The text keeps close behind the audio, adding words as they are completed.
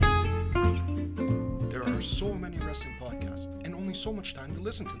There's so many wrestling podcasts and only so much time to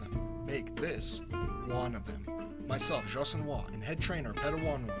listen to them. Make this one of them. Myself, JuanRoy, and head trainer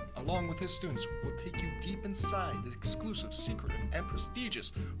JuanRoy, along with his students, will take you deep inside the exclusive, secretive, and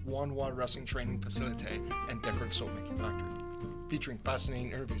prestigious JuanRoy Wrestling Training Facility and Decorative Soap Making Factory. Featuring fascinating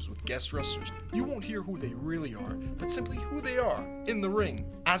interviews with guest wrestlers, you won't hear who they really are, but simply who they are in the ring,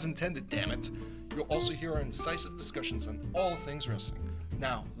 as intended, damn it. You'll also hear our incisive discussions on all things wrestling.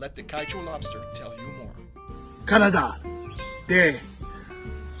 Now, let the Kaicho Lobster tell you more. カナダで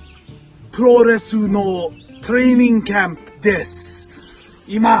プロレスのトレーニングキャンプです。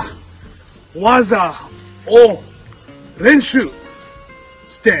今、技を練習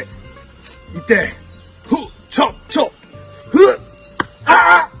していて、ふちょちょ